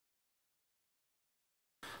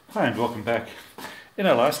Hi and welcome back. In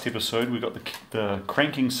our last episode we got the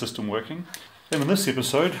cranking system working, and in this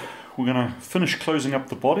episode we're going to finish closing up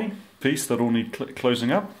the body piece that all need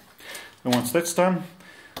closing up, and once that's done,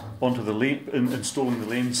 onto the installing the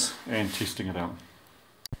lens and testing it out.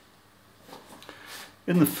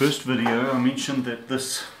 In the first video I mentioned that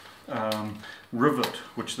this rivet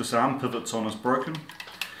which this arm pivots on is broken,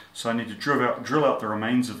 so I need to drill out the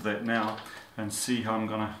remains of that now and see how I'm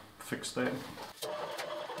going to fix that.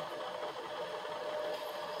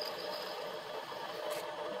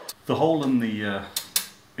 The hole in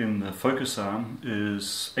the focus arm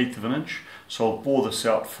is 1/8 of an inch, so I'll bore this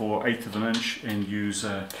out for 1/8 of an inch and use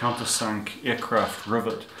a countersunk aircraft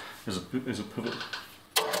rivet as a pivot.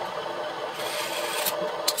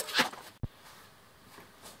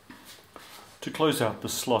 To close out the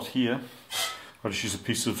slot here, I'll just use a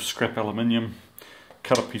piece of scrap aluminium,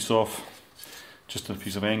 cut a piece off, just a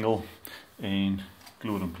piece of angle, and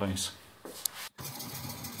glue it in place.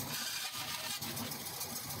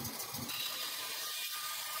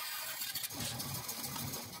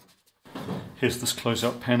 Here's this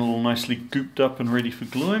closeout panel all nicely gooped up and ready for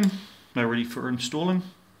gluing, now ready for installing.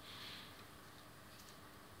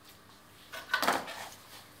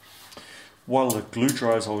 While the glue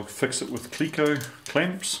dries, I'll fix it with Cleco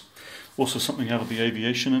clamps, also something out of the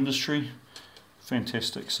aviation industry.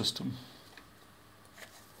 Fantastic system.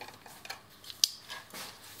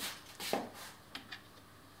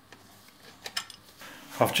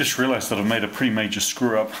 I've just realized that I've made a pretty major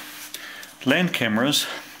screw up. Land cameras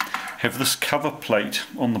have this cover plate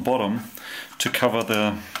on the bottom to cover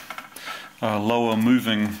the lower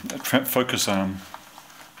moving focus arm.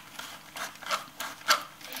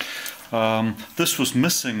 This was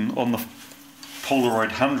missing on the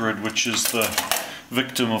Polaroid 100, which is the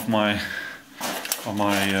victim of my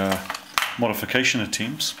modification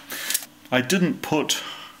attempts. I didn't put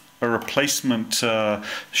a replacement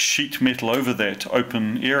sheet metal over that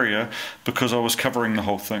open area because I was covering the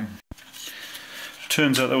whole thing.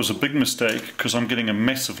 Turns out that was a big mistake because I'm getting a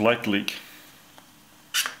massive light leak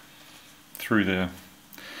through there.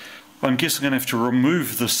 I guess I'm going to have to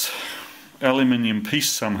remove this aluminium piece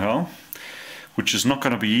somehow, which is not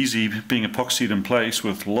going to be easy being epoxied in place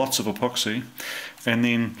with lots of epoxy, and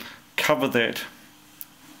then cover that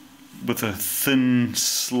with a thin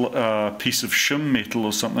piece of shim metal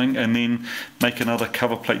or something, and then make another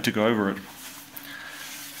cover plate to go over it.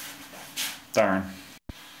 Darn.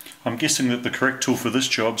 I'm guessing that the correct tool for this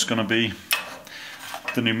job is going to be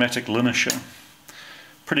the pneumatic linisher.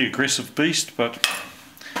 Pretty aggressive beast, but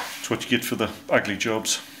it's what you get for the ugly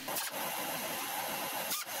jobs.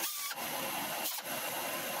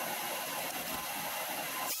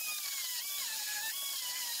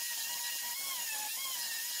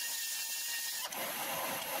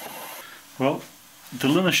 Well, the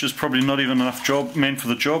linisher is probably not even enough man for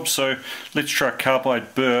the job, so let's try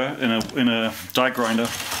carbide burr in a die grinder.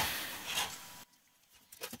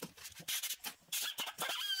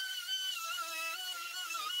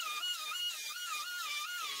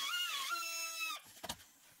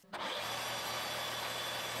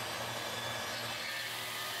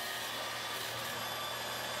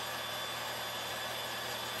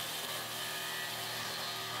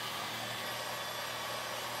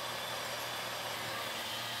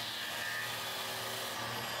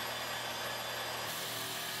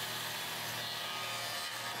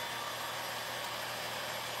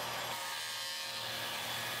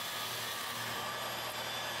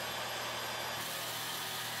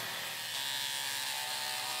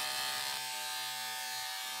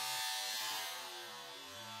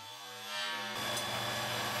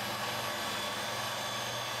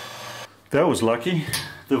 That was lucky.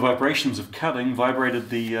 The vibrations of cutting vibrated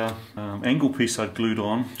the angle piece I'd glued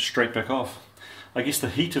on straight back off. I guess the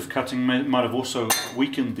heat of cutting might have also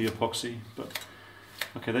weakened the epoxy, but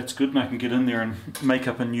okay, that's good, and I can get in there and make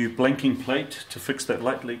up a new blanking plate to fix that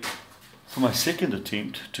light leak. For my second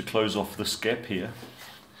attempt to close off this gap here,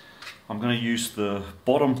 I'm going to use the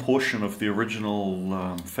bottom portion of the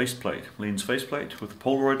original faceplate, lens faceplate with the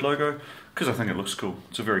Polaroid logo, because I think it looks cool.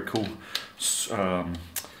 It's a very cool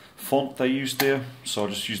font they used there, so I'll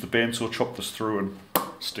just use the bandsaw, chop this through and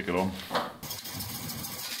stick it on.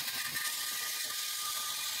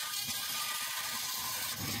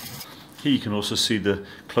 Here you can also see the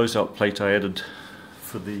closeout plate I added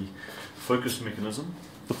for the focus mechanism.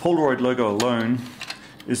 The Polaroid logo alone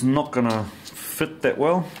is not going to fit that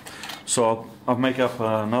well, so I'll make up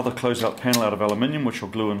another closeout panel out of aluminium, which I'll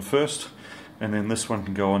glue in first, and then this one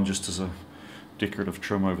can go on just as a decorative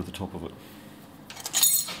trim over the top of it.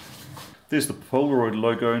 There's the Polaroid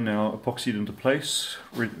logo now epoxied into place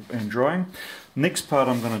and drying. Next part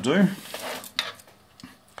I'm going to do,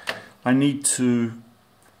 I need to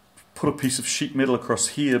put a piece of sheet metal across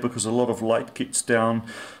here because a lot of light gets down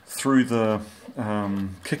through the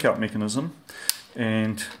kick-out mechanism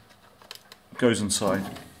and goes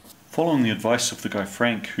inside. Following the advice of the guy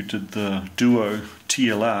Frank who did the Duo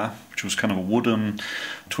TLR, which was kind of a wooden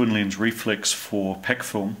twin lens reflex for pack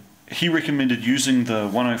film, he recommended using the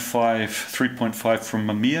 105 3.5 from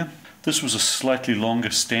Mamiya. This was a slightly longer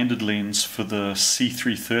standard lens for the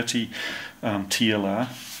C330 TLR.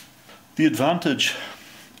 The advantage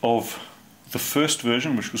of the first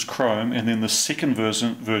version, which was chrome, and then the second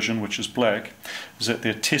version, which is black, is that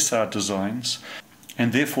they're Tessar designs,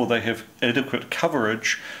 and therefore they have adequate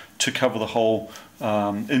coverage to cover the whole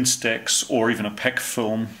Instax or even a pack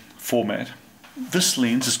film format. This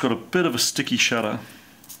lens has got a bit of a sticky shutter.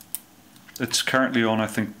 It's currently on, I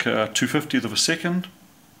think, 2/50th of a second.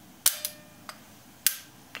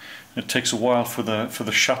 It takes a while for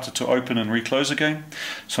the shutter to open and reclose again,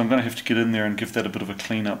 so I'm going to have to get in there and give that a bit of a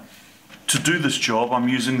clean up. To do this job, I'm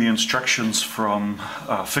using the instructions from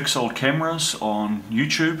Fix Old Cameras on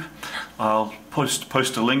YouTube. I'll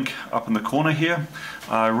post a link up in the corner here.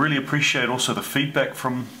 I really appreciate also the feedback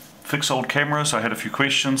from Fix Old Cameras. I had a few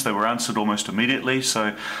questions, they were answered almost immediately,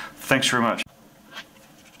 so thanks very much.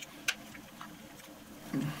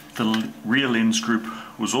 The rear lens group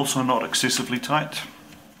was also not excessively tight.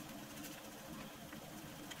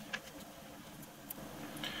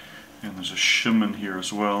 And there's a shim in here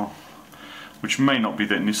as well, which may not be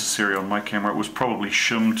that necessary on my camera. It was probably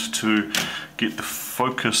shimmed to get the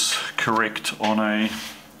focus correct on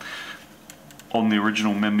the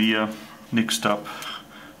original Mamiya. Next up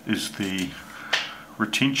is the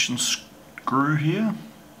retention screw here,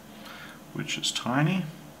 which is tiny.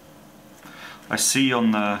 I see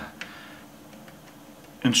on the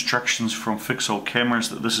instructions from Fix Old Cameras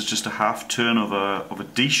that this is just a half turn of a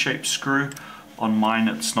D-shaped screw. On mine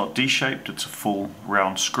it's not D-shaped, it's a full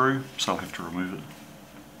round screw, so I'll have to remove it.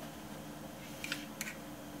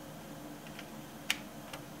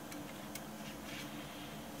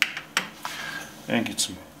 And get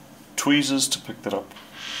some tweezers to pick that up.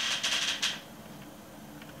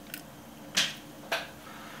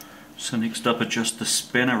 So next up, adjust the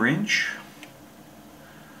spanner wrench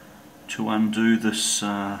to undo this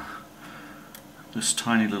this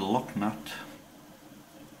tiny little lock nut.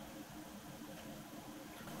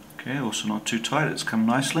 Okay, also not too tight, it's come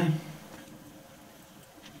nicely.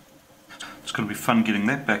 It's going to be fun getting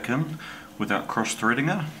that back in without cross-threading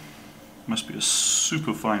it. Must be a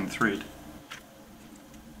super fine thread.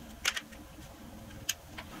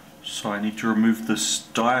 So I need to remove this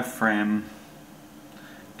diaphragm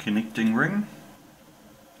connecting ring.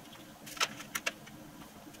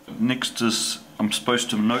 Next is I'm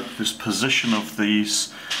supposed to note this position of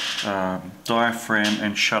these diaphragm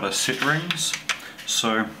and shutter set rings.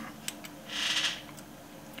 So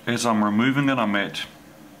as I'm removing it, I'm at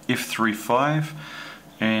f3.5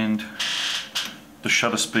 and the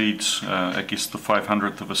shutter speed's I guess the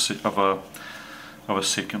 500th of a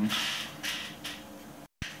second.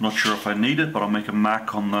 Not sure if I need it, but I'll make a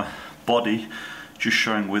mark on the body just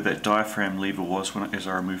showing where that diaphragm lever was as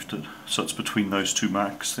I removed it. So it's between those two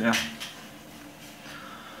marks there.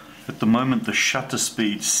 At the moment the shutter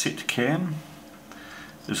speed set cam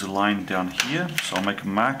is aligned down here, so I'll make a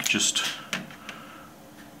mark just.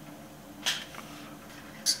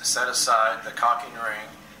 Set aside the cocking ring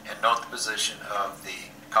and note the position of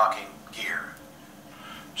the cocking gear.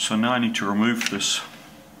 So now I need to remove this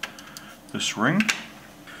ring.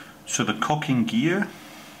 So the cocking gear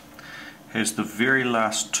has the very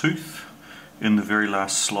last tooth in the very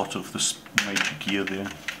last slot of this major gear there.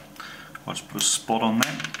 I'll just put a spot on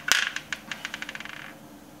that.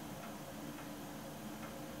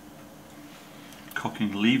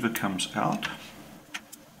 Cocking lever comes out.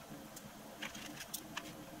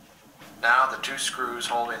 Now the two screws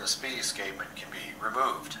holding the speed escapement can be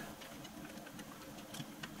removed.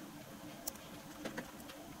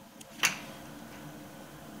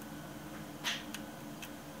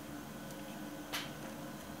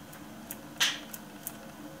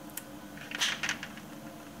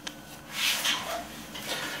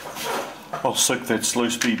 I'll soak that slow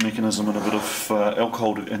speed mechanism in a bit of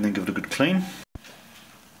alcohol and then give it a good clean.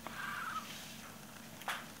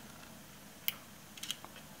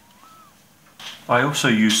 I also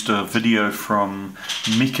used a video from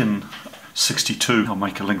Mekin62. I'll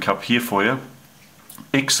make a link up here for you.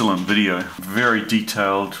 Excellent video, very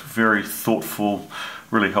detailed, very thoughtful,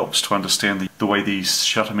 really helps to understand the way these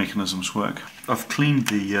shutter mechanisms work. I've cleaned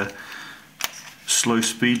the slow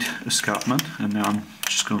speed escarpment, and now I'm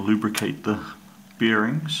just going to lubricate the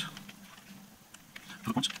bearings.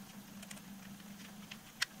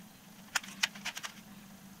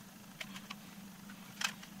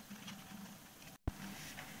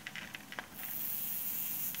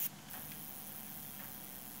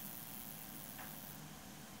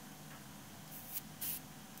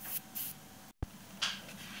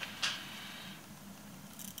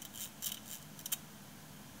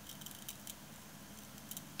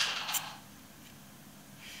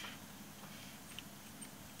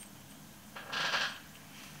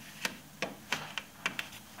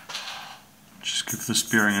 Just give this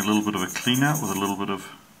bearing a little bit of a clean out with a little bit of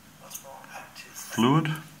fluid.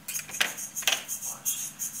 I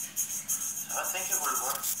think it will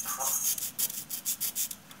work.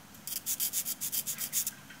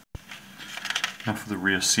 Now for the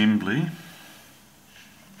reassembly.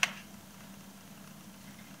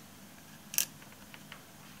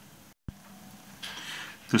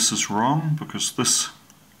 This is wrong because this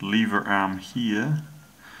lever arm here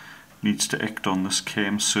needs to act on this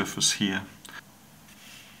cam surface here.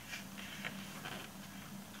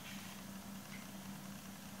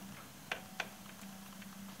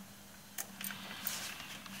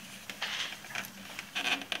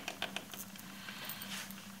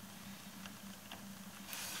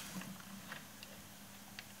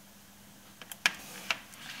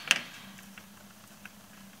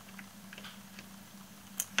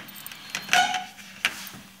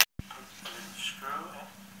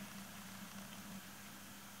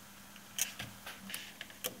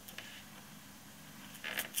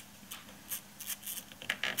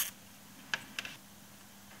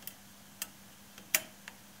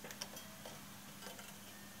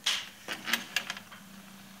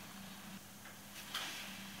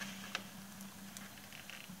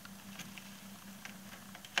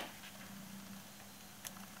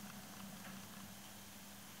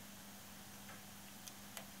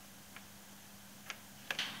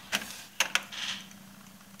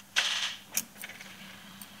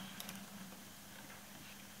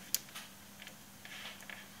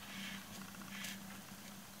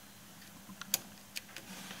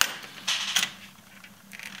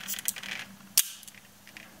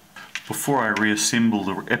 Before I reassemble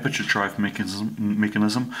the aperture drive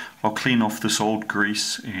mechanism, I'll clean off this old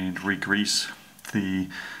grease and re-grease the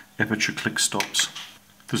aperture click stops.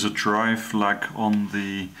 There's a drive lug on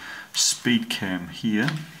the speed cam here,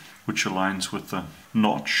 which aligns with the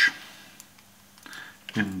notch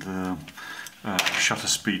in the shutter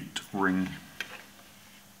speed ring.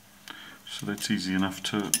 So that's easy enough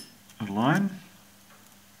to align.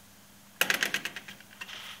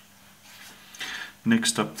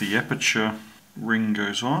 Next up, the aperture ring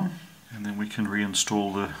goes on, and then we can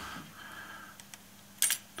reinstall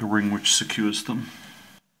the ring which secures them.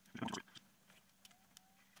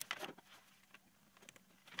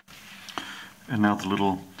 And now the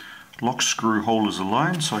little lock screw hole is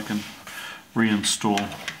aligned, so I can reinstall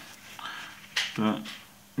the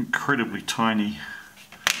incredibly tiny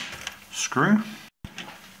screw.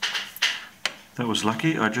 That was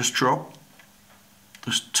lucky. I just dropped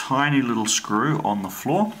this tiny little screw on the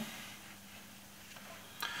floor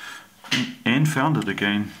and found it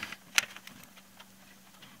again.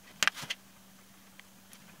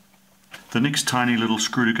 The next tiny little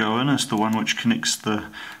screw to go in is the one which connects the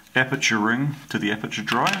aperture ring to the aperture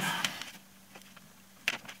drive.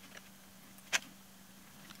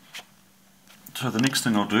 So the next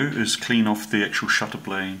thing I'll do is clean off the actual shutter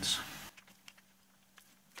blades.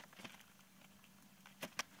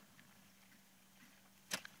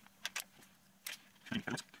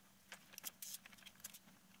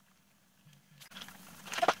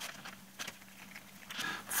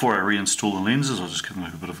 Before I reinstall the lenses, I'll just give them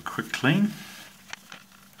a bit of a quick clean.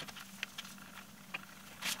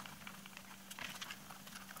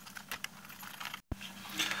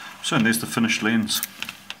 So, and there's the finished lens.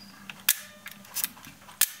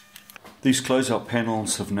 These closeout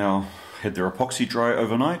panels have now had their epoxy dry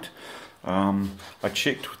overnight. I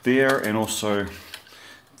checked there, and also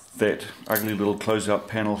that ugly little closeout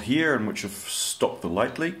panel here, in which have stopped the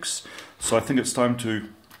light leaks. So I think it's time to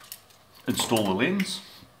install the lens,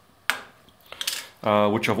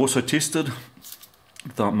 which I've also tested.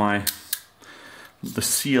 The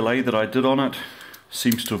CLA that I did on it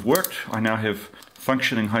seems to have worked. I now have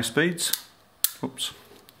functioning high speeds. Oops,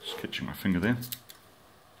 just catching my finger there.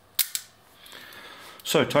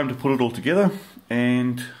 So time to put it all together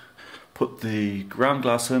and put the ground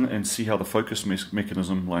glass in and see how the focus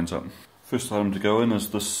mechanism lines up. First item to go in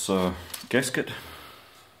is this gasket.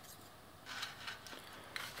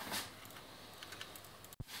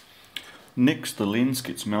 Next, the lens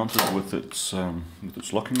gets mounted with its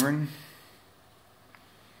locking ring.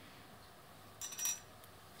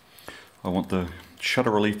 I want the shutter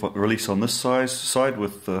release on this side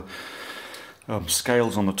with the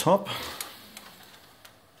scales on the top.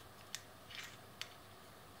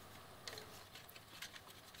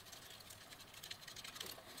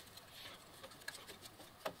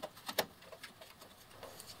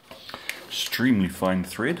 Extremely fine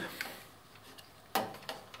thread.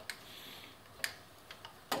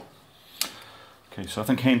 Okay, so I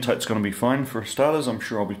think hand tight's going to be fine for starters. I'm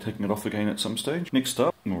sure I'll be taking it off again at some stage. Next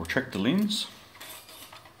up, we'll retract the lens.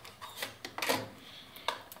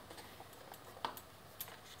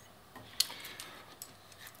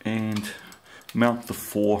 And mount the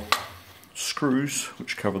 4 screws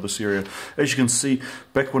which cover this area. As you can see,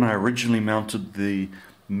 back when I originally mounted the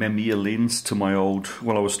Mamiya lens to my old,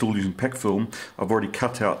 while I was still using pack film, I've already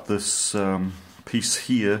cut out this piece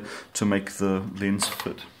here to make the lens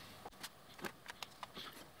fit.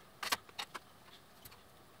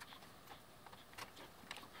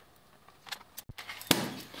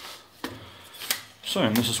 So,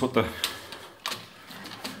 and this is what the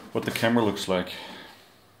camera looks like.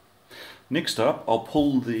 Next up, I'll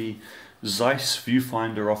pull the Zess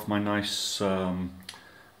viewfinder off my nice,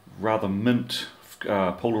 rather mint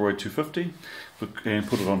Polaroid 250 and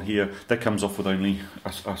put it on here. That comes off with only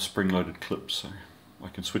a spring-loaded clip, so I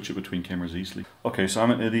can switch it between cameras easily. Okay, so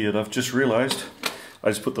I'm an idiot. I've just realized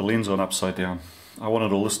I just put the lens on upside down. I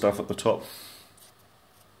wanted all this stuff at the top.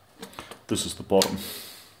 This is the bottom.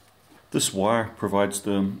 This wire provides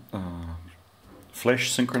the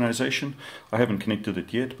flash synchronization. I haven't connected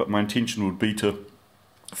it yet, but my intention would be to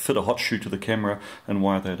fit a hot shoe to the camera and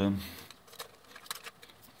wire that in.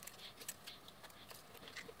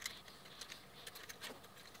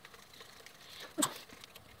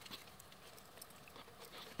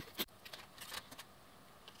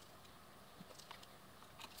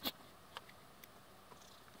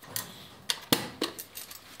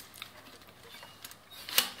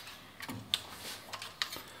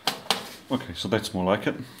 Okay, so that's more like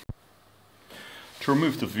it. To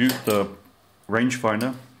remove the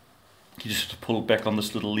rangefinder, you just have to pull back on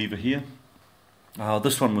this little lever here.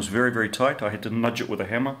 This one was very, very tight. I had to nudge it with a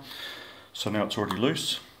hammer, so now it's already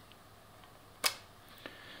loose.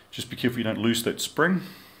 Just be careful you don't lose that spring.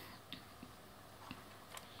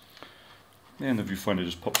 And the viewfinder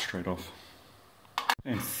just pops straight off.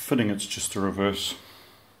 And fitting it's just the reverse.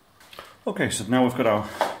 Okay, so now we've got our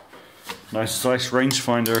nice Zess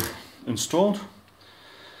rangefinder installed.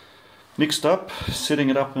 Next up, setting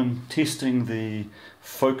it up and testing the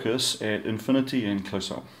focus at infinity and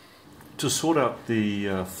close-up. To sort out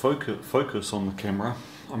the focus on the camera,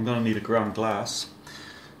 I'm going to need a ground glass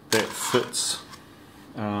that fits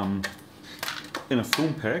in a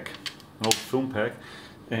film pack, an old film pack,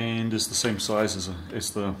 and is the same size as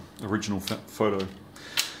the original photo.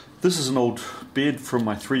 This is an old bed from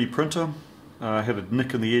my 3D printer. I had a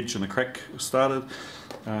nick in the edge and a crack started,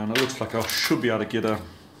 and it looks like I should be able to get a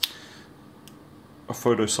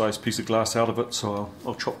photo-sized piece of glass out of it, so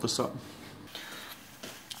I'll chop this up.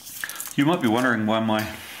 You might be wondering why my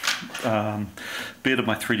bed of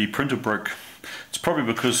my 3D printer broke. It's probably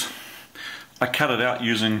because I cut it out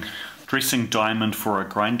using dressing diamond for a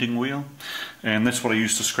grinding wheel, and that's what I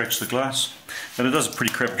use to scratch the glass, and it does a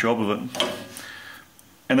pretty crap job of it.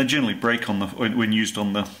 And they generally break on when used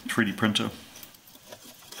on the 3D printer.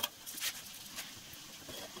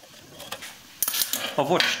 I've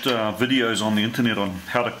watched videos on the internet on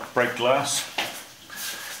how to break glass,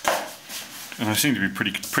 and I seem to be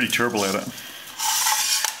pretty terrible at it.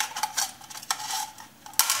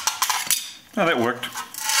 Oh, that worked.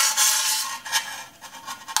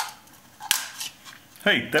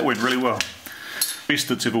 Hey, that went really well. Best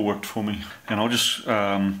it's ever worked for me. And I'll just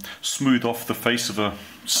smooth off the face of a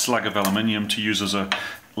slug of aluminium to use as a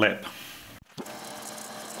lap.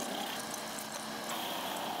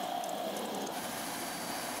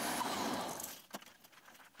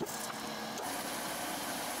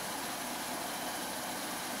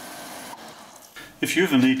 If you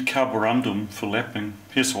ever need carborundum for lapping,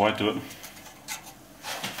 here's how I do it.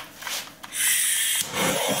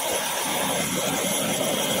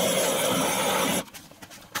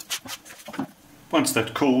 Once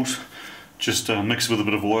that cools, just mix it with a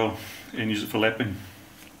bit of oil and use it for lapping.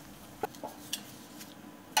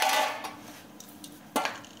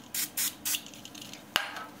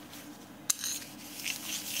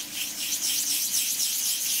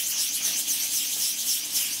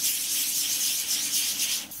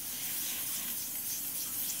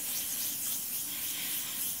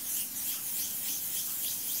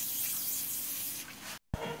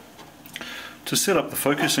 To set up the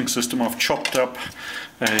focusing system, I've chopped up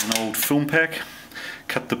an old film pack,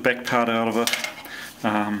 cut the back part out of it,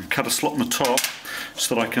 cut a slot in the top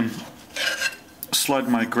so that I can slide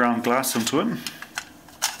my ground glass into it.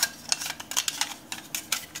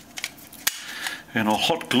 And I'll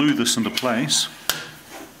hot glue this into place.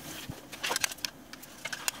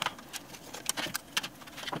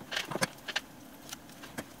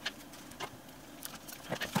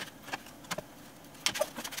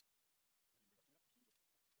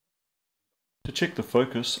 To check the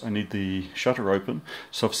focus, I need the shutter open,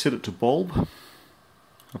 so I've set it to bulb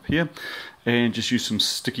up here and just use some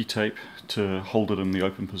sticky tape to hold it in the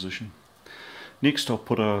open position. Next I'll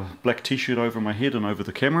put a black t-shirt over my head and over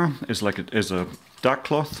the camera as a dark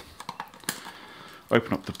cloth.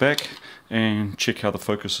 Open up the back and check how the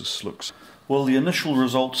focus looks. Well, the initial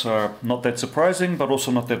results are not that surprising but also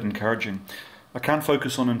not that encouraging. I can't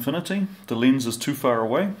focus on infinity, the lens is too far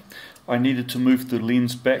away. I needed to move the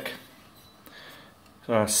lens back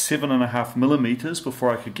 7.5 millimeters before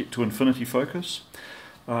I could get to infinity focus.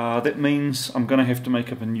 That means I'm going to have to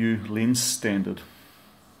make up a new lens standard.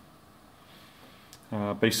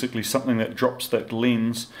 Basically something that drops that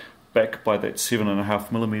lens back by that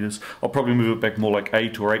 7.5 millimeters. I'll probably move it back more like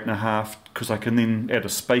 8 or 8.5 because I can then add a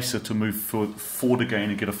spacer to move forward again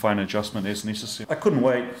and get a fine adjustment as necessary. I couldn't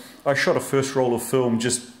wait. I shot a first roll of film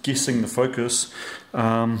just guessing the focus.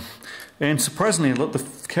 And surprisingly, look, the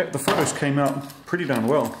photos came out pretty darn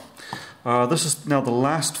well. This is now the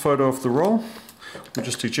last photo of the roll. We'll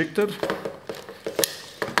just eject it.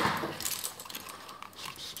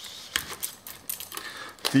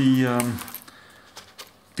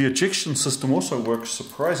 The ejection system also works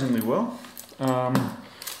surprisingly well.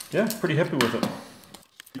 Yeah, pretty happy with it.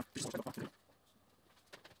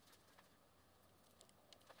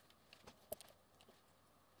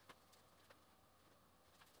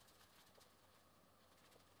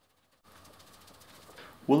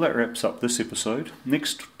 Well, that wraps up this episode.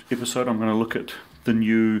 Next episode I'm going to look at the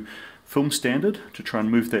new film standard to try and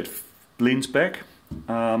move that lens back.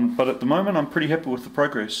 But at the moment I'm pretty happy with the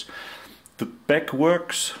progress. The back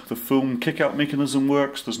works, the film kick-out mechanism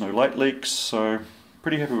works, there's no light leaks, so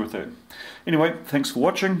pretty happy with that. Anyway, thanks for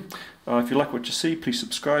watching. If you like what you see, please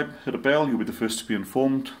subscribe, hit a bell, you'll be the first to be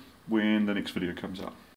informed when the next video comes out.